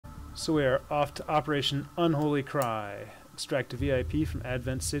So we are off to Operation Unholy Cry. Extract a VIP from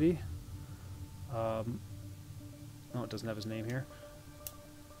Advent City. No, it doesn't have his name here.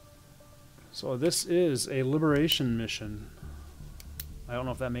 So this is a liberation mission. I don't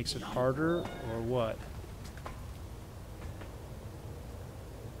know if that makes it harder or what.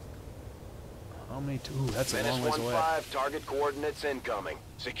 How many? Ooh, that's a long ways away. -15, target coordinates incoming.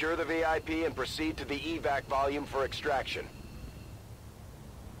 Secure the VIP and proceed to the evac volume for extraction.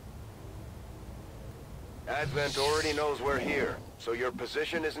 Advent already knows we're here, so your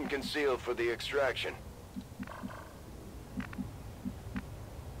position isn't concealed for the extraction.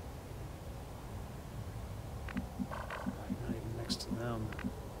 Not even next to them.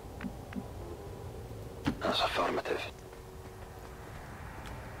 That's affirmative.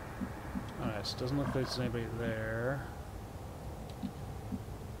 Alright, so it doesn't look like there's anybody there.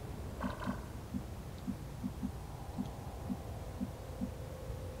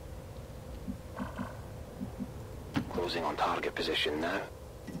 Closing on target position now.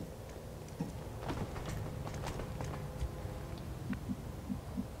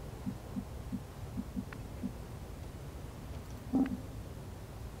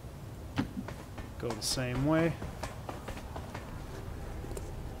 Go the same way.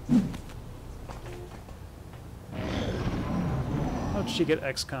 How did she get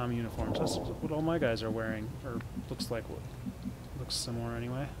XCOM uniforms? That's what all my guys are wearing, or looks like what looks similar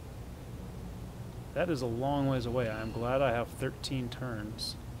anyway. That is a long ways away. I'm glad I have 13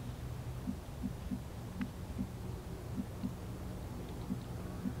 turns.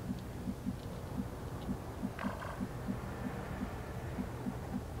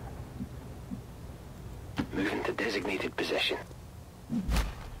 Moving to designated position.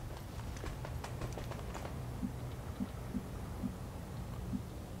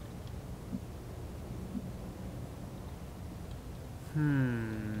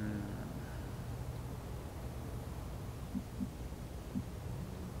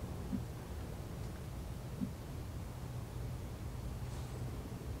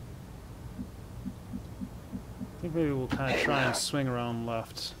 I think maybe we'll kind of try and swing around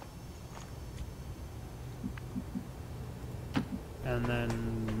left. And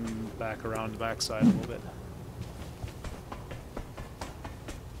then back around the backside a little bit.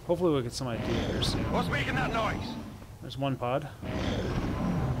 Hopefully we'll get some idea here soon. What's making that noise? There's one pod.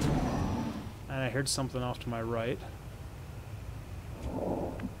 And I heard something off to my right.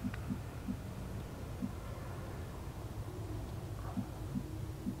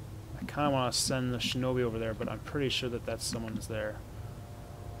 I kind of want to send the shinobi over there, but I'm pretty sure that that's someone's there.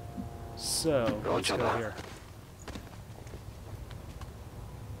 So, let's go here.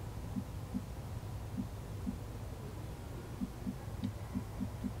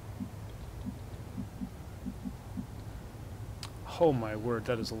 Oh my word,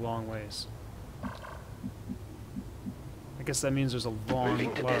 that is a long ways. I guess that means there's a lot of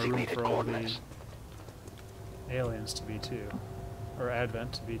room for all the aliens to be too. Or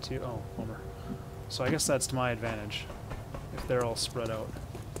Advent to be too. Oh, bummer. So I guess that's to my advantage, if they're all spread out.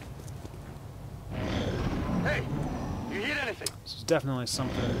 Hey, you hear anything? So there's definitely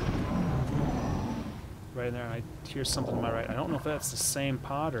something right in there. I hear something to my right. I don't know if that's the same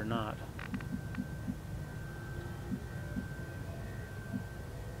pod or not.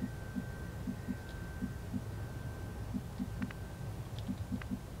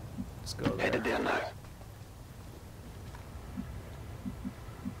 Let's go there. Headed there now.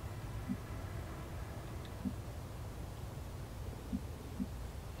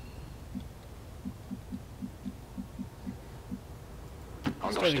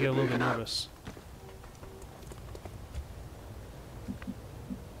 I'm starting to get a little bit nervous.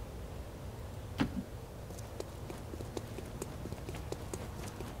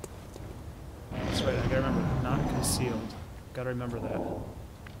 That's right, I gotta remember, not concealed. Gotta remember that.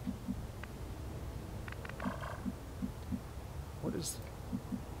 What is...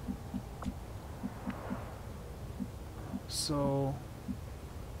 So...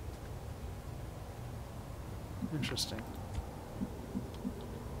 interesting.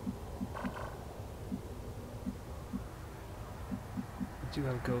 We do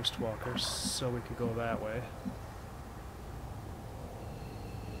have ghost walkers, so we could go that way.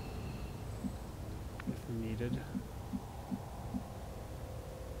 If needed.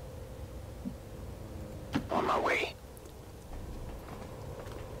 On my way.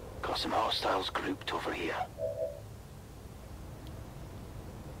 Got some hostiles grouped over here.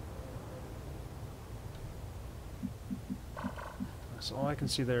 So all I can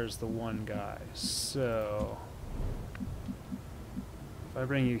see there is the one guy. So if I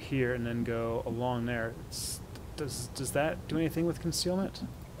bring you here and then go along there, does that do anything with concealment?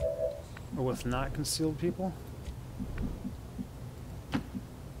 Or with not concealed people?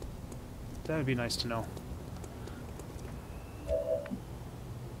 That would be nice to know.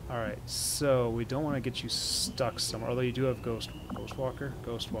 Alright, so we don't want to get you stuck somewhere, although you do have Ghostwalker?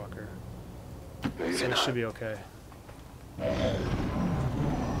 Ghostwalker. So it should be okay.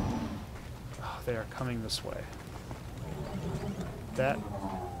 Oh, they are coming this way. That is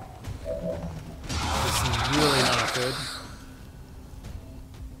really not good.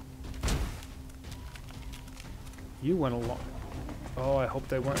 You went along. Oh, I hope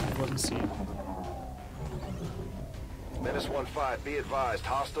they wasn't seen. Menace 1-5, be advised,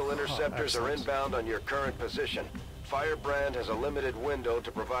 hostile interceptors are inbound on your current position. Firebrand has a limited window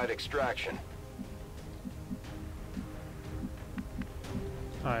to provide extraction.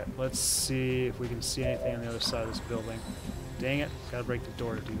 Alright, let's see if we can see anything on the other side of this building. Dang it, gotta break the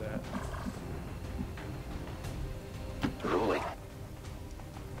door to do that. Rolling.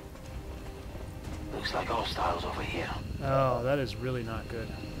 Looks like hostiles over here. Oh, that is really not good.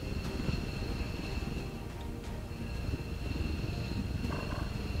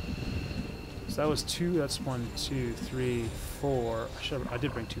 So that was 2, that's 1, 2, 3, 4. I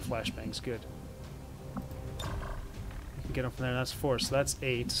did bring 2 flashbangs, good. You can get them from there, that's 4, so that's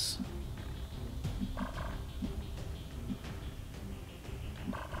 8.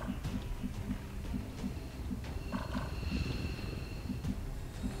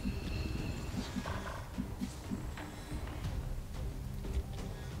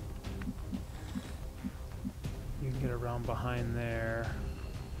 You can get around behind there.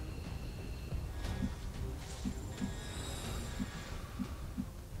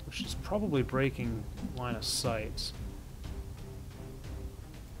 Which is probably breaking line of sight.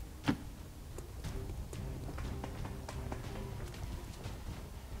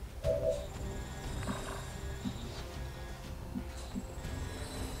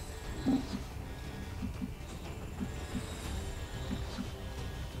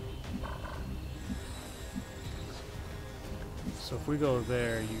 So if we go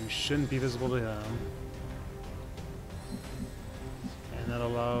there, you shouldn't be visible to him. And that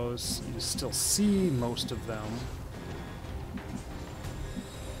allows you to still see most of them.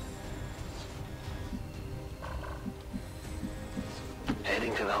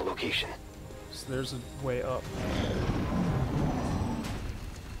 Heading to that location. So there's a way up.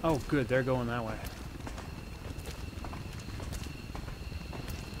 Oh, good, they're going that way.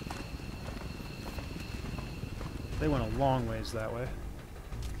 They went a long ways that way.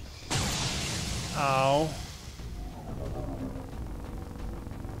 Ow.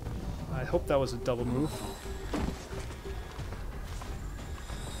 I hope that was a double move.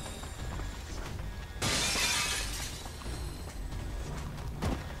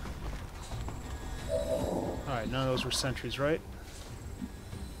 Alright, none of those were sentries, right?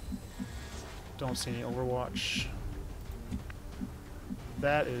 Don't see any Overwatch.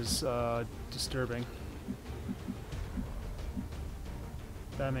 That is disturbing.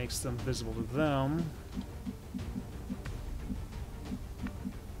 That makes them visible to them.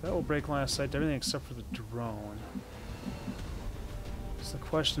 That will break line of sight to everything except for the drone. So the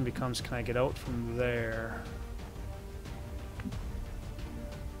question becomes, can I get out from there?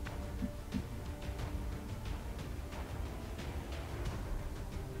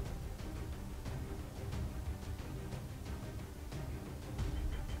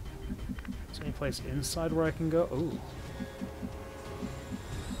 Is there any place inside where I can go? Ooh.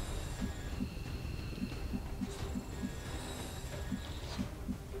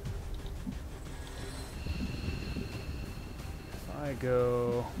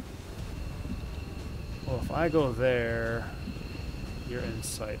 Go. Well, if I go there, you're in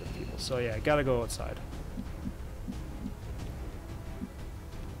sight of people. So yeah, I gotta go outside.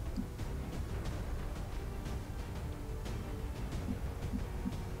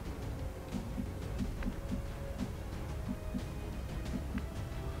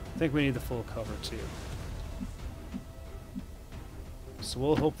 I think we need the full cover too. So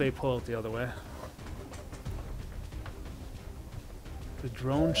we'll hope they pull it the other way. The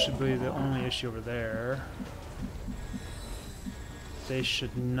drone should be the only issue over there. They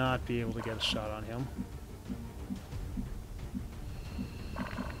should not be able to get a shot on him.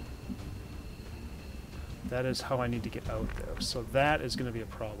 That is how I need to get out there. So that is going to be a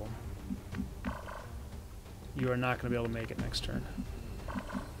problem. You are not going to be able to make it next turn.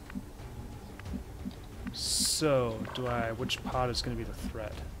 So, which pod is going to be the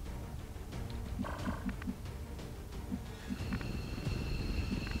threat?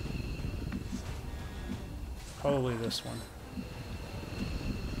 Probably this one.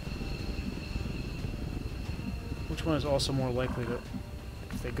 Which one is also more likely to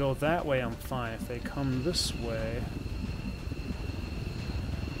If they go that way, I'm fine. If they come this way...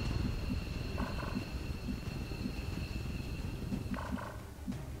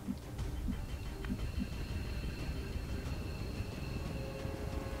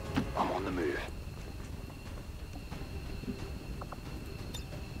 I'm on the move.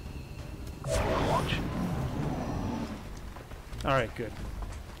 Watch. Alright, good.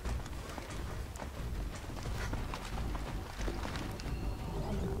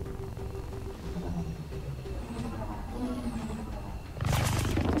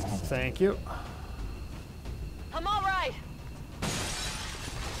 Thank you. I'm all right.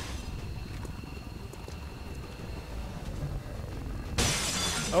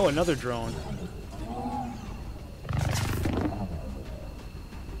 Oh, another drone.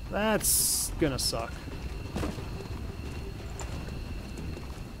 That's gonna suck.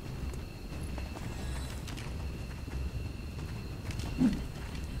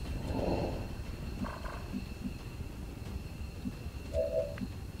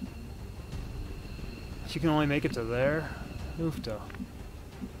 You can only make it to there? Oofta.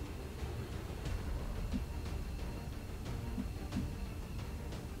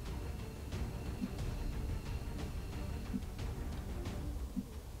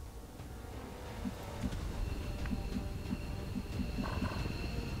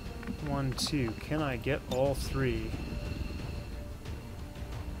 One, two. Can I get all three?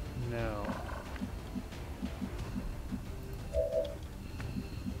 No.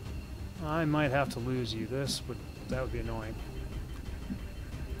 I might have to lose you. That would be annoying.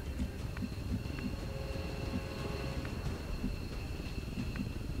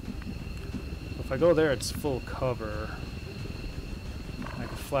 If I go there, it's full cover. I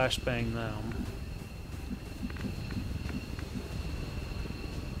can flashbang them.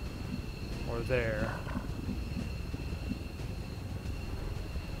 Or there.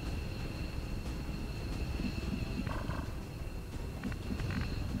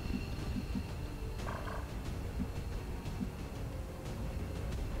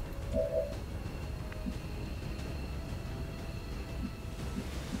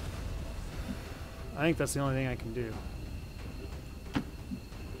 I think that's the only thing I can do.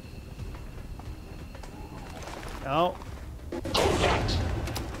 Oh.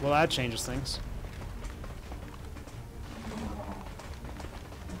 Well, that changes things.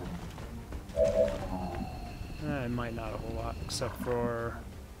 It might not a whole lot, except for...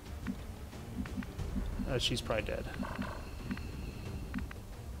 she's probably dead.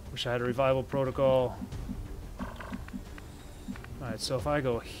 Wish I had a revival protocol. Alright, so if I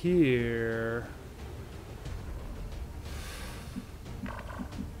go here...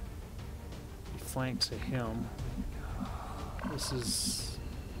 flank to him. This is...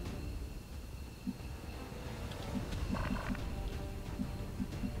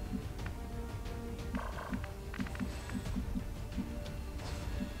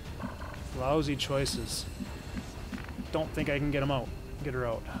 lousy choices. Don't think I can get him out. Get her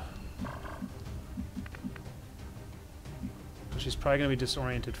out. She's probably going to be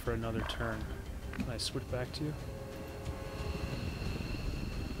disoriented for another turn. Can I switch back to you?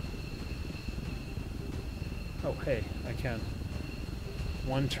 Oh, hey, I can.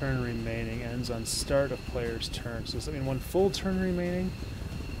 One turn remaining, ends on start of player's turn. So does that mean one full turn remaining?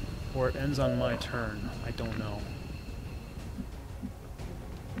 Or it ends on my turn? I don't know.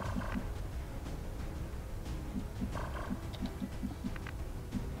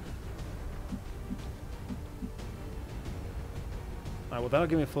 Alright, well that'll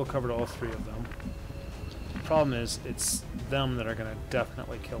give me full cover to all three of them. The problem is, it's them that are going to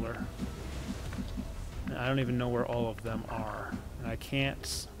definitely kill her. I don't even know where all of them are. And I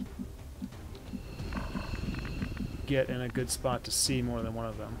can't get in a good spot to see more than one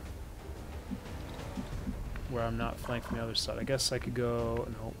of them. Where I'm not flanked from the other side. I guess I could go,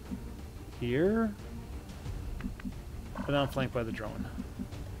 no, here? But now I'm flanked by the drone.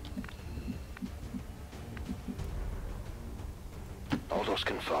 All those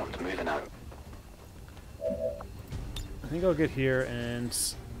confirmed, moving out. I think I'll get here and...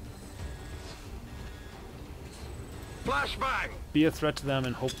 Flashbang! be a threat to them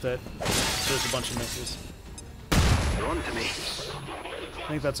and hope that there's a bunch of misses. They're on to me. I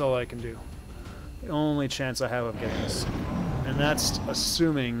think that's all I can do. The only chance I have of getting this. And that's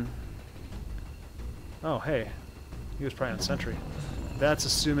assuming... oh, hey. He was probably on sentry. That's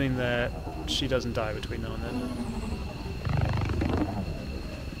assuming that she doesn't die between now and then.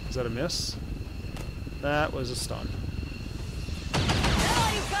 Is that a miss? That was a stun.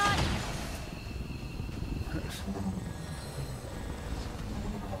 All you got!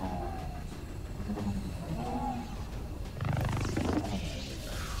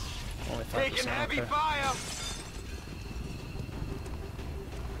 Taking heavy fire.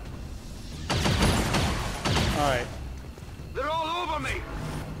 All right. They're all over me.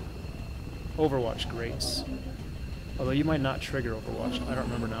 Overwatch, great. Although you might not trigger Overwatch. I don't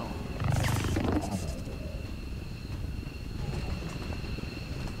remember now.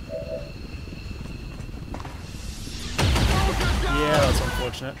 Yeah, that's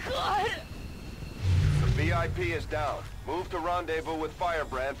unfortunate. The VIP is down. Move to rendezvous with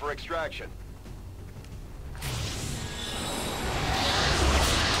Firebrand for extraction.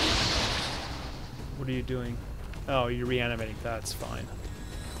 What are you doing? Oh, you're reanimating. That's fine.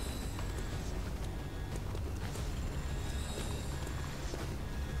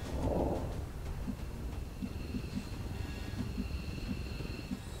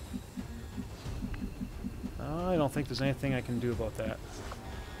 I don't think there's anything I can do about that.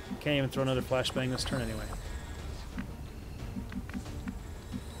 Can't even throw another flashbang this turn anyway.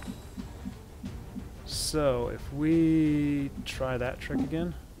 So, if we try that trick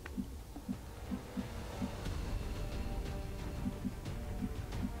again.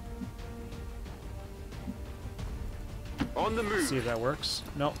 On the move. See if that works.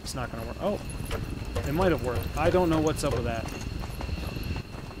 No, it's not going to work. Oh, it might have worked. I don't know what's up with that.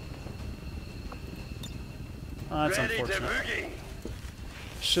 That's unfortunate.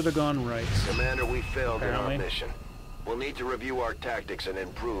 Should have gone right. Commander, we failed Apparently. in our mission. We'll need to review our tactics and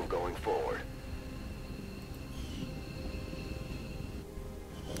improve going forward.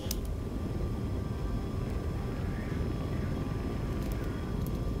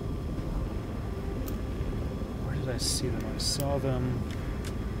 Where did I see them? I saw them.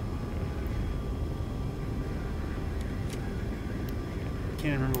 I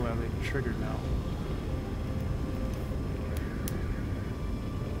can't remember why they triggered now.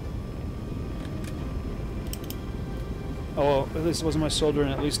 Oh, well, at least it wasn't my soldier, and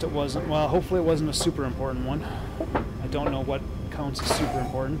at least it wasn't... Well, hopefully it wasn't a super important one. I don't know what counts as super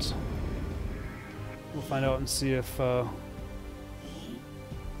important. We'll find out and see if... Well,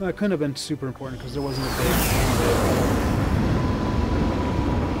 it couldn't have been super important, because there wasn't a big... I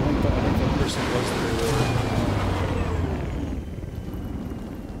think that person was there.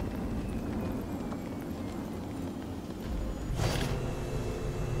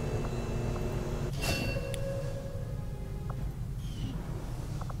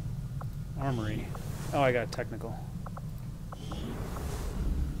 Armory. Oh, I got technical.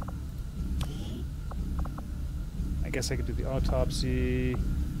 I guess I could do the autopsy.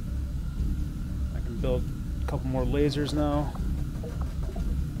 I can build a couple more lasers now.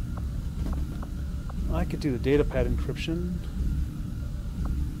 I could do the datapad encryption.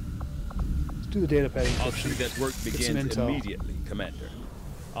 Let's do the datapad encryption. I'll see that work begins immediately, Commander.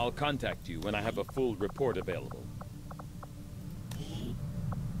 I'll contact you when I have a full report available.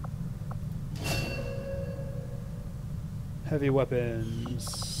 Heavy weapons.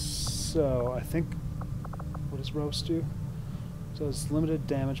 So, I think... What does Roast do? So it's limited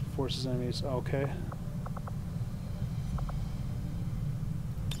damage, forces enemies. Okay.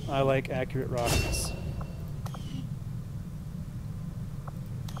 I like accurate rockets.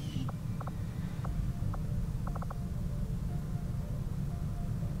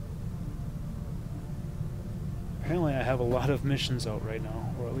 Apparently I have a lot of missions out right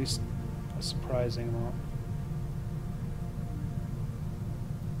now, or at least a surprising amount.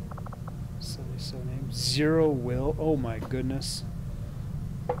 77 aim. 0 will. Oh my goodness.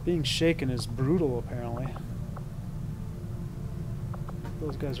 Being shaken is brutal, apparently.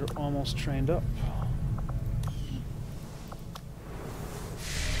 Those guys are almost trained up.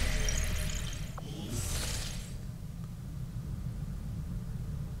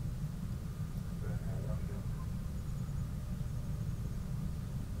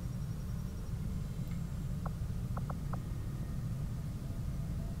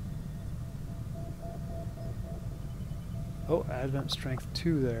 Oh, Advent Strength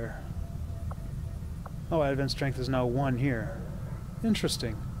 2 there. Oh, Advent Strength is now 1 here.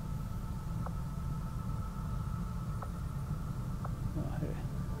 Interesting. Oh, hey.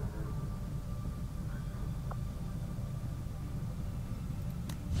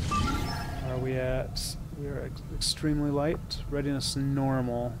 Are we at... We are extremely light. Readiness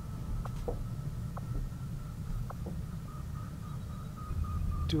normal.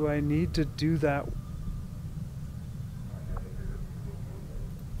 Do I need to do that?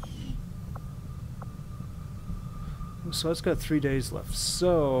 So it's got 3 days left.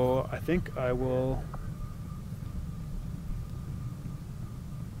 So I think I will...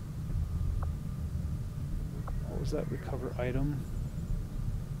 What was that? Recover item.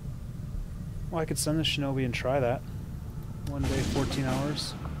 Well, I could send the Shinobi and try that. 1 day, 14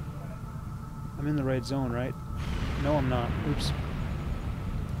 hours. I'm in the right zone, right? No, I'm not. Oops.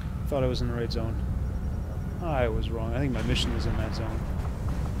 Thought I was in the right zone. I was wrong. I think my mission was in that zone.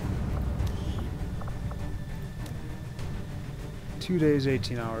 2 days,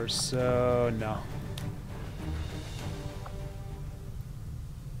 18 hours, so no.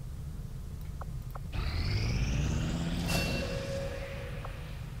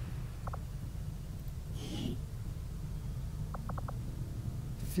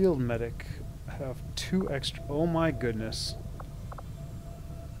 Field medic. I have 2 extra. Oh my goodness.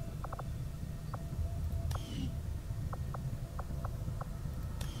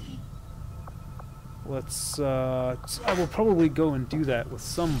 I will probably go and do that with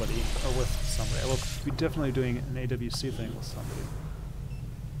somebody, or with somebody. I will be definitely doing an AWC thing with somebody.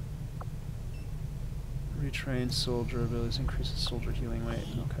 Retrain soldier abilities, increases soldier healing rate.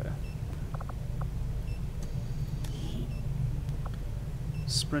 Okay.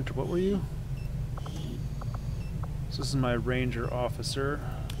 Sprinter, what were you? So this is my ranger officer.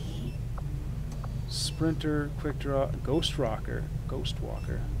 Sprinter, quick draw, ghost walker.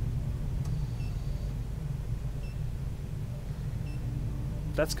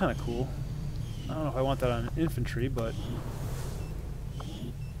 That's kind of cool. I don't know if I want that on infantry, but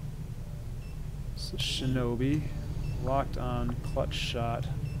so shinobi, locked on, clutch shot.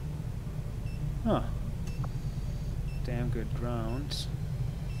 Huh. Damn good ground.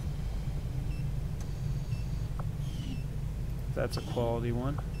 That's a quality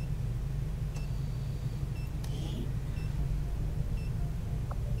one.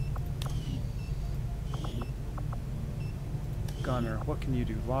 Gunner, what can you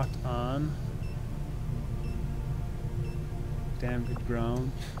do? Locked on. Damn good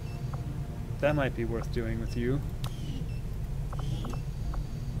ground. That might be worth doing with you.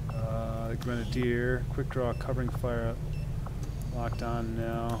 Grenadier, quick draw, covering fire. Locked on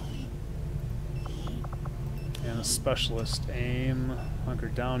now. And a specialist, aim, hunker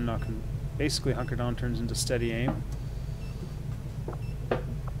down, basically hunker down turns into steady aim.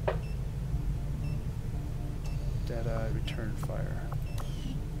 Deadeye, return fire.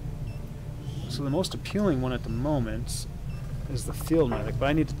 So the most appealing one at the moment is the field medic, but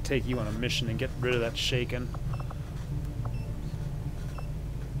I need to take you on a mission and get rid of that shaken.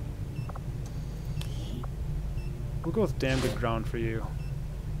 We'll go with damn good ground for you.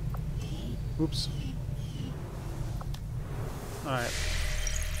 Oops. Alright.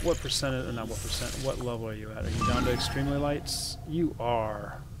 What percentage, or not what percent, what level are you at? Are you down to extremely lights? You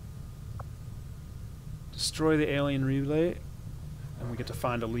are. Destroy the alien relay, and we get to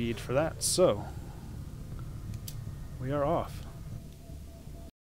find a lead for that. So, we are off.